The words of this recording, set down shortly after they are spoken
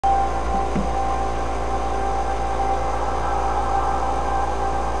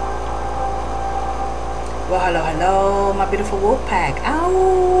Well, hello, hello, my beautiful WolfPack. Ow!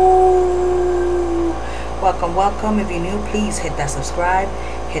 Welcome, welcome. If you're new, please hit that subscribe,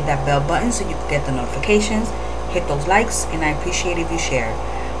 hit that bell button so you can get the notifications, hit those likes, and I appreciate if you share.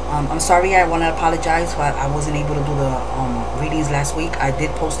 I'm sorry, I want to apologize for I wasn't able to do the readings last week. I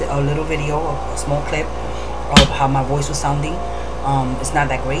did post a little video, a small clip of how my voice was sounding. It's not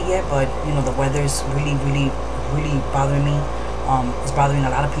that great yet, but you know, the weather is really bothering me. It's bothering a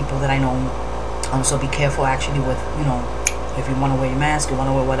lot of people that I know. So be careful actually with, you know, if you want to wear your mask, you want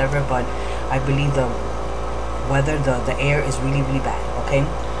to wear whatever, but I believe the weather, the air is really bad, okay?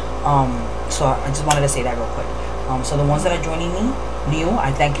 So I just wanted to say that real quick. So the ones that are joining me new,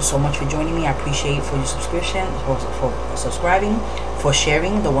 I thank you so much for joining me. I appreciate for your subscription, for subscribing, for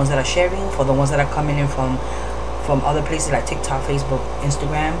sharing, the ones that are sharing, for the ones that are coming in from other places like TikTok, Facebook,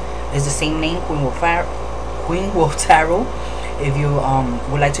 Instagram. It's the same name, Queen Wolf Tarot. If you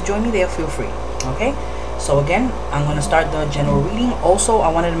would like to join me there, feel free. Okay, so again, I'm going to start the general reading. Also, I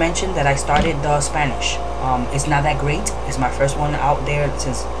wanted to mention that I started the Spanish. It's not that great. It's my first one out there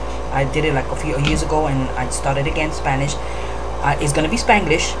since I did it like a few years ago, and I started again Spanish. It's going to be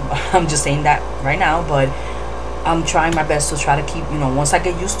Spanglish. I'm just saying that right now, but I'm trying my best to try to keep, you know, once I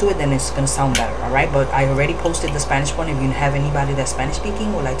get used to it, then it's going to sound better, all right? But I already posted the Spanish one. If you have anybody that's Spanish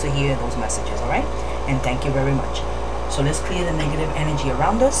speaking would like to hear those messages, all right? And thank you very much. So let's clear the negative energy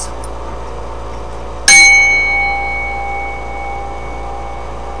around us.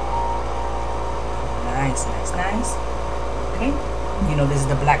 Nice. Okay. You know, this is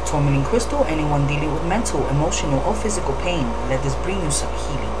the black tourmaline crystal. Anyone dealing with mental, emotional, or physical pain, let this bring you some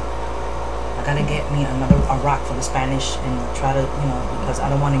healing. I gotta get me a rock for the Spanish and try to, you know, because I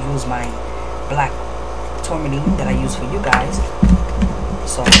don't want to use my black tourmaline that I use for you guys.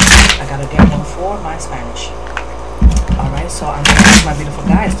 So I gotta get one for my Spanish. Alright, so I'm going to ask my beautiful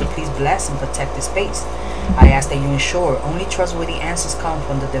guys to please bless and protect this space. I ask that you ensure only trustworthy answers come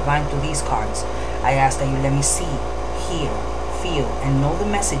from the divine through these cards. I ask that you let me see, hear, feel, and know the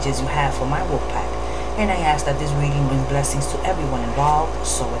messages you have for my WolfPack. And I ask that this reading brings blessings to everyone involved.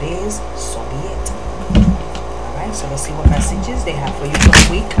 So it is, so be it. Alright, so let's see what messages they have for you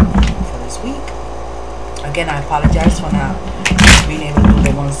for this week. Again, I apologize for not being able to do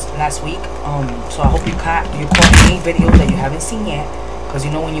the ones last week. So I hope you caught any video that you haven't seen yet, because you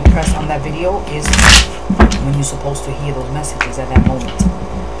know when you press on that video is when you're supposed to hear those messages at that moment.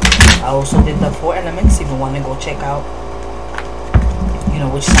 I also did the 4 elements. If you want to go check out, you know,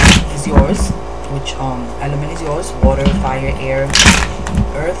 which sign is yours, which element is yours, water, fire, air,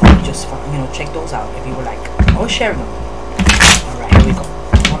 earth, just, you know, check those out if you would like, or share them. All right, here we go.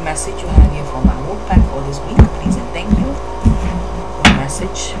 What message you have here for my WolfPack for this week, please and thank you. What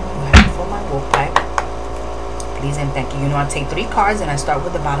message you have for my WolfPack, please and thank you. You know, I take 3 cards and I start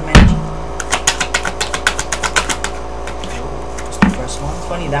with the bottom energy. That's the first one. It's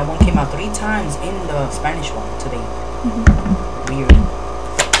funny, that one came out 3 times in the Spanish one today. Weird.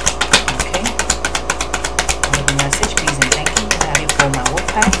 Okay. Another message, please and thank you. You have it for my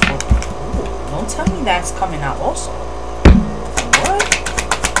WolfPack. Ooh, don't tell me that's coming out also.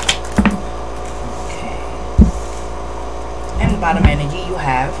 Bottom energy you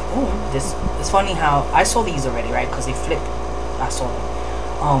have, this it's funny how I saw these already, right? Because they flipped. I saw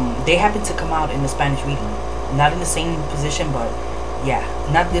them. They happen to come out in the Spanish reading, not in the same position, but yeah,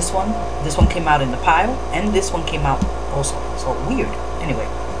 not this one. This one came out in the pile, and this one came out also. So weird. Anyway,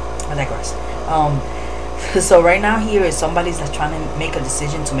 I digress. So right now here is somebody's that's trying to make a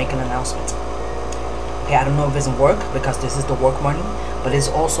decision to make an announcement. Okay, I don't know if it's work because this is the work money, but it's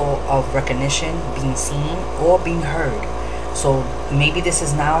also of recognition, being seen or being heard. So maybe this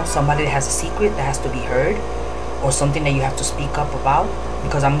is now somebody that has a secret that has to be heard, or something that you have to speak up about,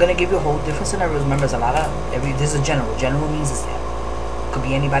 because I'm gonna give you a whole different scenario. Remember, there's a lot of this is general means is that could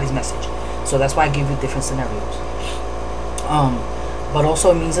be anybody's message, so that's why I give you different scenarios. But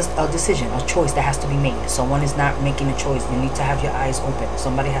also it means a decision, a choice that has to be made. Someone is not making a choice. You need to have your eyes open.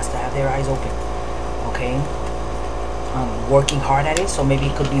 Somebody has to have their eyes open. Okay. Working hard at it, so maybe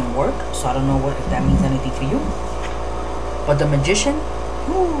it could be in work, so I don't know if that means anything for you. But the magician,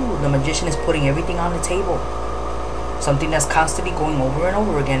 the magician is putting everything on the table. Something that's constantly going over and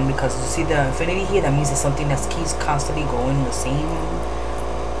over again, because you see the infinity here, that means it's something that keeps constantly going the same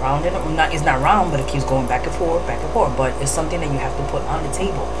round and it's not round, but it keeps going back and forth, but it's something that you have to put on the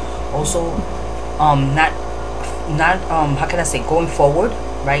table. Also, not how can I say, going forward,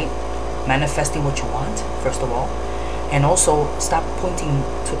 right? Manifesting what you want, first of all. And also, stop pointing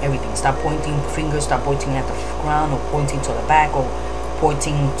to everything. Stop pointing fingers. Stop pointing at the ground, or pointing to the back, or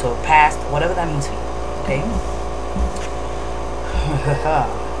pointing to the past. Whatever that means for you. Okay?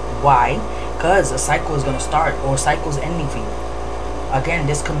 Why? because a cycle is going to start, or a cycle is ending for you. Again,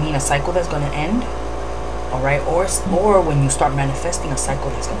 this could mean a cycle that's going to end, all right, or when you start manifesting a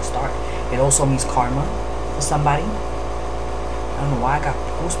cycle that's going to start. It also means karma for somebody. I don't know why I got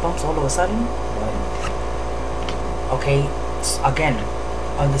goosebumps all of a sudden. Okay, again,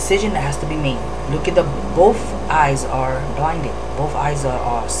 a decision that has to be made. Look at both eyes are blinded, both eyes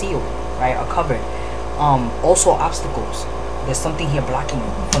are sealed, right, are covered. Also obstacles. There's something here blocking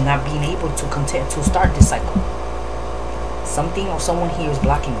you from not being able to continue to start this cycle. Something or someone here is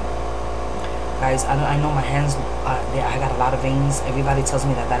blocking you, guys. I know my hands, I got a lot of veins. Everybody tells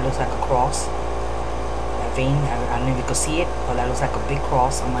me that looks like a cross. That vein, I don't know if you could see it, but that looks like a big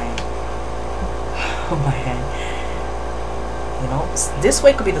cross on my on my hand. You know, this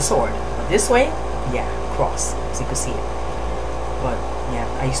way could be the sword, but this way, yeah, cross, so you can see it. But yeah,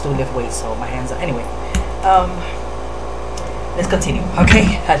 I used to lift weights, so my hands are, anyway. Let's continue.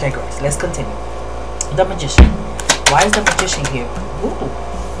 Okay, I digress. Let's continue. The Magician. Why is the Magician here? Ooh,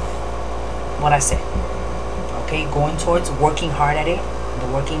 what I said. Okay, going towards working hard at it. The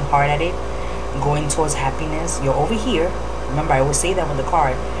working hard at it, going towards happiness. You're over here. Remember, I always say that with the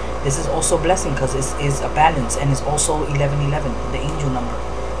card. This is also a blessing because it is a balance, and it's also 1111, the angel number,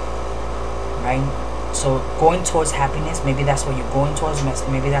 right? So going towards happiness, maybe that's what you're going towards.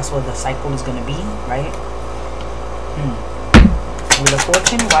 Maybe that's what the cycle is going to be, right? Wheel of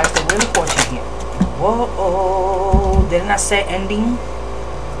Fortune. Why is the Wheel of Fortune here? Whoa, didn't I say ending?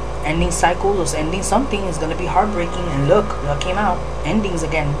 Ending cycles or ending something is going to be heartbreaking. And look, that came out. Endings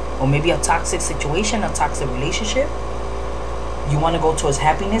again. Or maybe a toxic situation, a toxic relationship. You want to go towards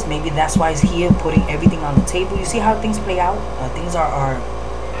happiness. Maybe that's why he's here, putting everything on the table. You see how things play out? Things are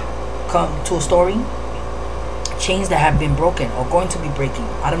come to a story. Chains that have been broken or going to be breaking.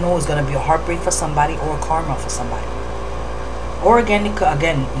 I don't know. It's going to be a heartbreak for somebody or a karma for somebody. Or again,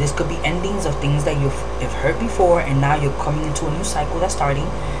 this could be endings of things that you've hurt before, and now you're coming into a new cycle that's starting,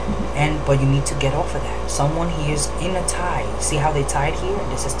 but you need to get off of that. Someone here is in a tie. See how they tied here?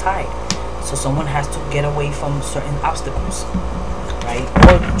 This is tied. So someone has to get away from certain obstacles, right?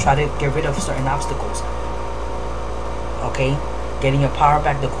 Or try to get rid of certain obstacles. Okay, getting your power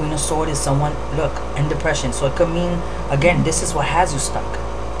back. The Queen of Swords is someone, look, in depression. So it could mean, again, this is what has you stuck.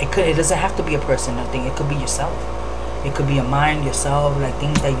 It doesn't have to be a person or thing. It could be yourself. It could be your mind, yourself, like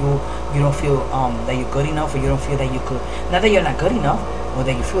things that you don't feel that you're good enough, or you don't feel that you could. Not that you're not good enough, or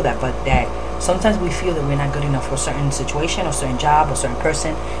that you feel that, but that sometimes we feel that we're not good enough for a certain situation, or certain job, or certain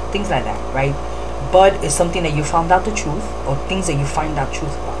person, things like that, right? But it's something that you found out the truth, or things that you find out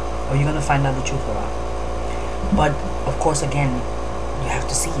truth about, or you're gonna find out the truth about. But of course, again, you have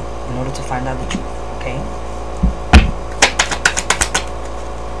to see it in order to find out the truth. Okay.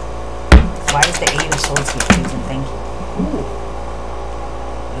 Why is the Eight of Swords here, please and thank you? Ooh.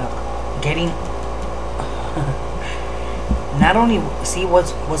 Look, getting not only see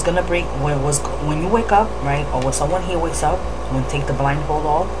what's gonna break when you wake up, right? Or when someone here wakes up, when take the blindfold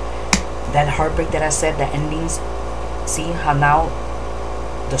off, that heartbreak that I said, the endings. See how now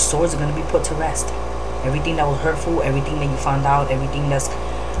the swords are gonna be put to rest. Everything that was hurtful, everything that you found out, everything that's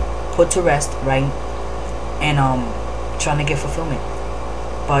put to rest, right? And trying to get fulfillment.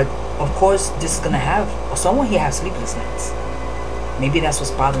 But of course, this is gonna have, or someone here has sleepless nights. Maybe that's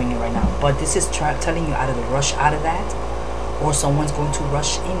what's bothering you right now. But this is telling you out of the rush out of that, or someone's going to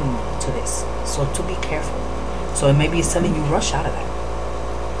rush into this. So to be careful. So maybe it's telling you rush out of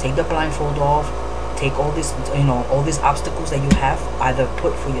that. Take the blindfold off. Take all this, all these obstacles that you have either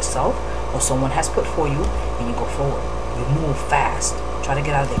put for yourself or someone has put for you, and you go forward. You move fast. Try to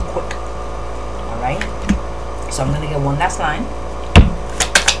get out of there quick. All right. So I'm gonna get one last line.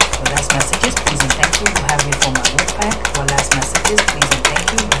 Last messages, please and thank you. You have it for my WolfPack. For last messages, please and thank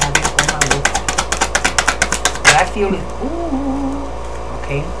you. You have it for my WolfPack. What I feel is,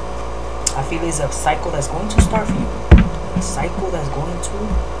 okay. I feel is a cycle that's going to start for you. A cycle that's going to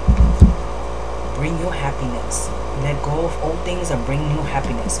bring you happiness. Let go of old things and bring new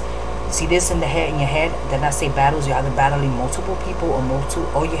happiness. See this in your head. Then I say battles. You're either battling multiple people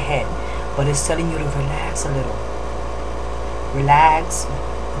or your head, but it's telling you to relax a little. Relax.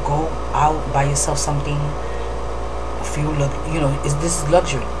 Go out, buy yourself something. Feel this is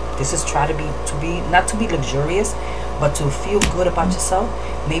luxury. This is try to be not to be luxurious, but to feel good about yourself.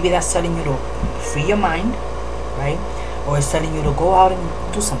 Maybe that's telling you to free your mind, right? Or it's telling you to go out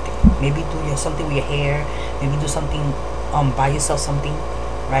and do something. Maybe do something with your hair. Maybe do something, buy yourself something,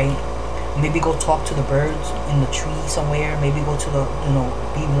 right? Maybe go talk to the birds in the tree somewhere. Maybe go to the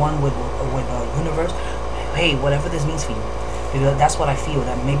be one with the universe. Hey, whatever this means for you. Because that's what I feel,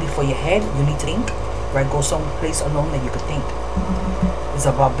 that maybe for your head, you need to think, right? Go someplace alone that you could think. It's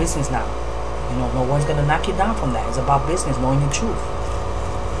about business now. You know, no one's gonna knock you down from that. It's about business, knowing your truth.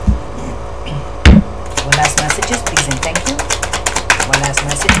 One last messages, please and thank you. One last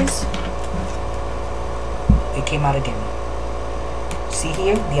messages. It came out again. See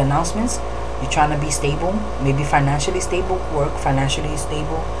here, the announcements. You're trying to be stable, maybe financially stable, work, financially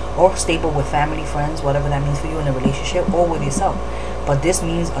stable, or stable with family, friends, whatever that means for you in a relationship, or with yourself. But this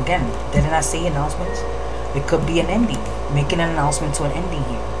means, again, didn't I say announcements? It could be an ending, making an announcement to an ending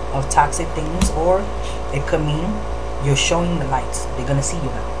here of toxic things, or it could mean you're showing the lights. They're gonna see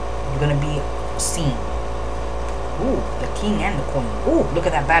you now. You're gonna be seen. Ooh, the king and the queen. Ooh, look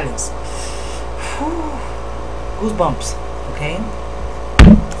at that balance. Whew. Goosebumps. Okay.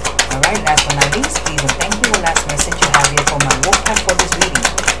 Alright, last but not least, please and thank you. One last message you have here for my WolfPack for this reading.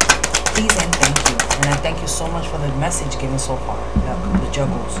 Please and thank you. And I thank you so much for the message given so far. Look, the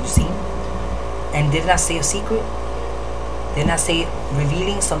juggles, you see? And didn't I say a secret? Didn't I say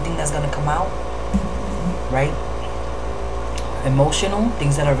revealing something that's going to come out? Right? Emotional,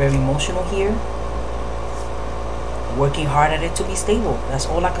 things that are very emotional here. Working hard at it to be stable. That's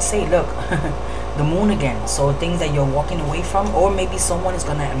all I can say. Look. The moon again. So things that you're walking away from, or maybe someone is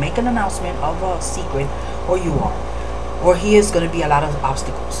gonna make an announcement of a secret, or you are, or here's gonna be a lot of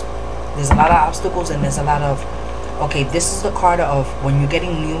obstacles. There's a lot of obstacles, and there's a lot of, okay, this is the card of when you're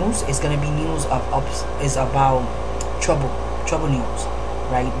getting news. It's gonna be news of ups, is about trouble news,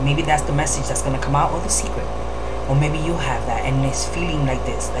 right? Maybe that's the message that's gonna come out, or the secret, or maybe you have that and it's feeling like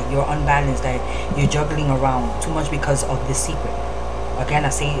this, like you're unbalanced, that you're juggling around too much because of this secret. Again, I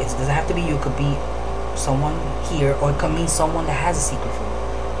say it doesn't have to be you. It could be someone here, or it could mean someone that has a secret for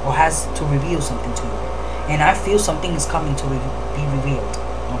you, or has to reveal something to you. And I feel something is coming to be revealed.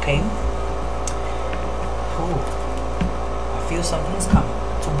 Okay. Ooh. I feel something is coming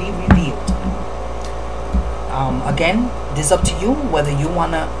to be revealed. Again, this is up to you whether you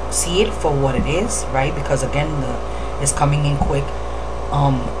wanna see it for what it is, right? Because again, it's coming in quick,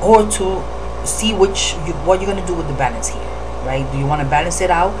 or to see what you're gonna do with the balance here. Right? Do you want to balance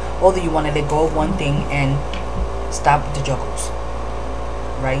it out, or do you want to let go of one thing and stop the juggles?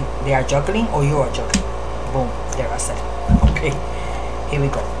 Right? They are juggling, or you are juggling. Boom. There I said. Okay. Here we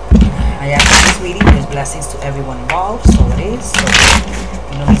go. I ask for this reading. There's blessings to everyone involved. So it is. So,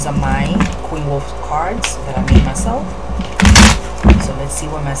 you know, these are my Queen Wolf cards that I made myself. So let's see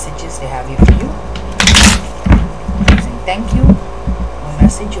what messages they have here for you. Saying thank you. What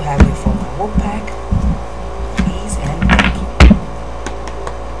message you have here for my WolfPack? Please and thank you.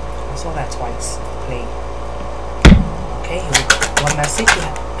 I saw that twice. Play. Okay, here we go. One message you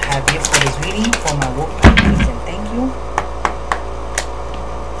have here for this reading for my WolfPack, please and thank you.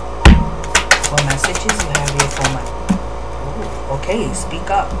 What messages you have here for my... Ooh, okay, speak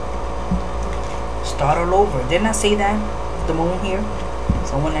up. Start all over. Didn't I say that? The moon here.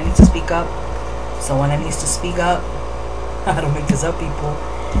 Someone that needs to speak up. Someone that needs to speak up. I don't make this up, people.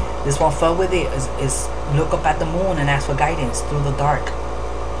 This one fell with it. Is look up at the moon and ask for guidance through the dark.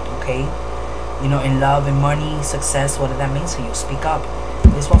 Okay, you know, in love and money, success, whatever that means for you, speak up.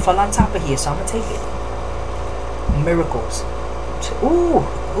 This one fell on top of here, so I'm gonna take it. Miracles. Ooh,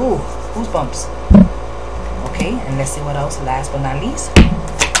 goosebumps. Okay, and let's see what else. Last but not least,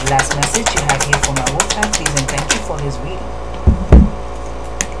 the last message you have here for my WolfPack, please and thank you for this reading.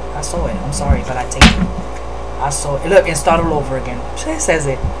 I saw it. I'm sorry, but I take it. I saw it. Look, and start all over again. It says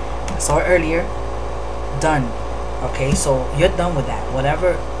it. I saw it earlier. Done. Okay, so you're done with that.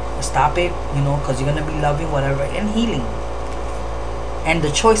 Whatever. Stop it, you know, because you're going to be loving whatever and healing. And the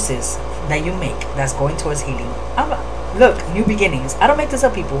choices that you make that's going towards healing. Look, new beginnings. I don't make this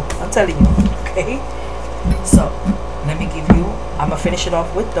up, people. I'm telling you. Okay? So, let me give you, I'm going to finish it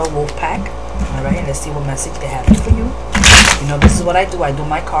off with the WolfPack. Alright, let's see what message they have for you. You know, this is what I do. I do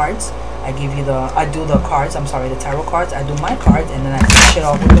my cards. I do the cards. I'm sorry, the tarot cards. I do my cards, and then I finish it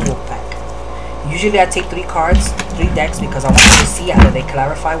off with the WolfPack. Usually I take 3 cards, 3 decks, because I want you to see either they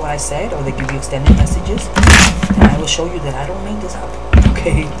clarify what I said or they give you extended messages. And I will show you that I don't make this up.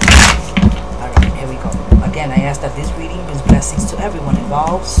 Okay? Alright, here we go. Again, I ask that this reading brings blessings to everyone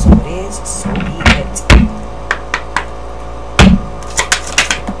involved. So it is, so be it.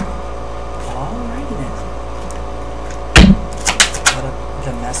 Alrighty then. What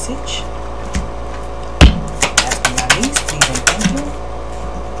the message? Last but not least, please and thank you.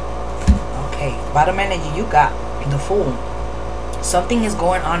 Okay, bottom energy, you got the Fool. Something is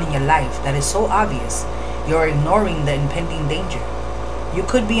going on in your life that is so obvious. You're ignoring the impending danger. You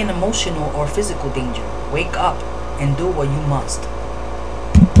could be in emotional or physical danger. Wake up and do what you must.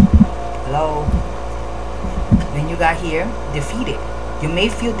 Hello. Then you got here, defeated. You may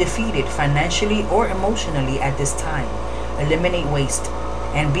feel defeated financially or emotionally at this time. Eliminate waste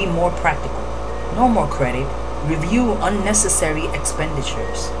and be more practical. No more credit. Review unnecessary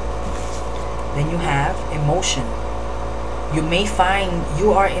expenditures. Then you have emotion. You may find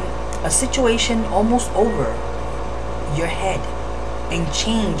you are in a situation almost over your head, and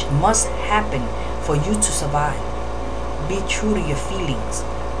change must happen for you to survive. Be true to your feelings.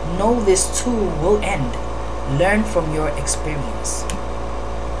 Know this too will end. Learn from your experience.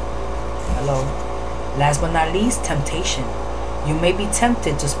 Hello. Last but not least, temptation. You may be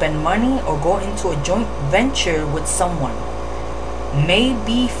tempted to spend money or go into a joint venture with someone. May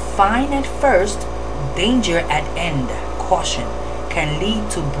be fine at first, danger at end. Caution can lead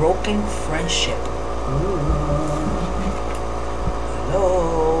to broken friendship. Ooh.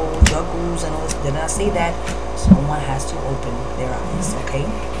 Hello, juggles and all this. Did I say that? Someone has to open their eyes, okay?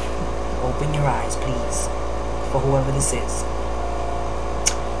 Open your eyes, please, for whoever this is.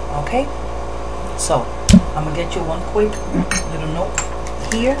 Okay? So, I'm gonna get you one quick little note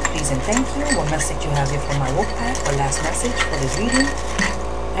here. Please and thank you. What message you have here from my WolfPack? The last message for this reading.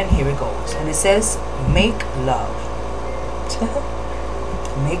 And here it goes. And it says, make love.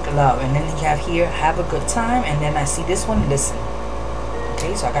 Make love. And then you have here, have a good time. And then I see this one, listen.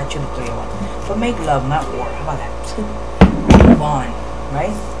 Okay, so I got you the 3 1. But make love, not war. How about that? Move on,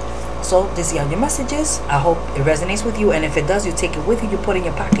 right? So these are your messages. I hope it resonates with you, and if it does, you take it with you, you put it in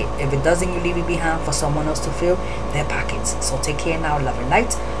your pocket. If it doesn't, you leave it behind for someone else to fill their pockets. So take care now, love and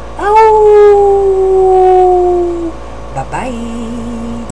light. Oh, bye bye.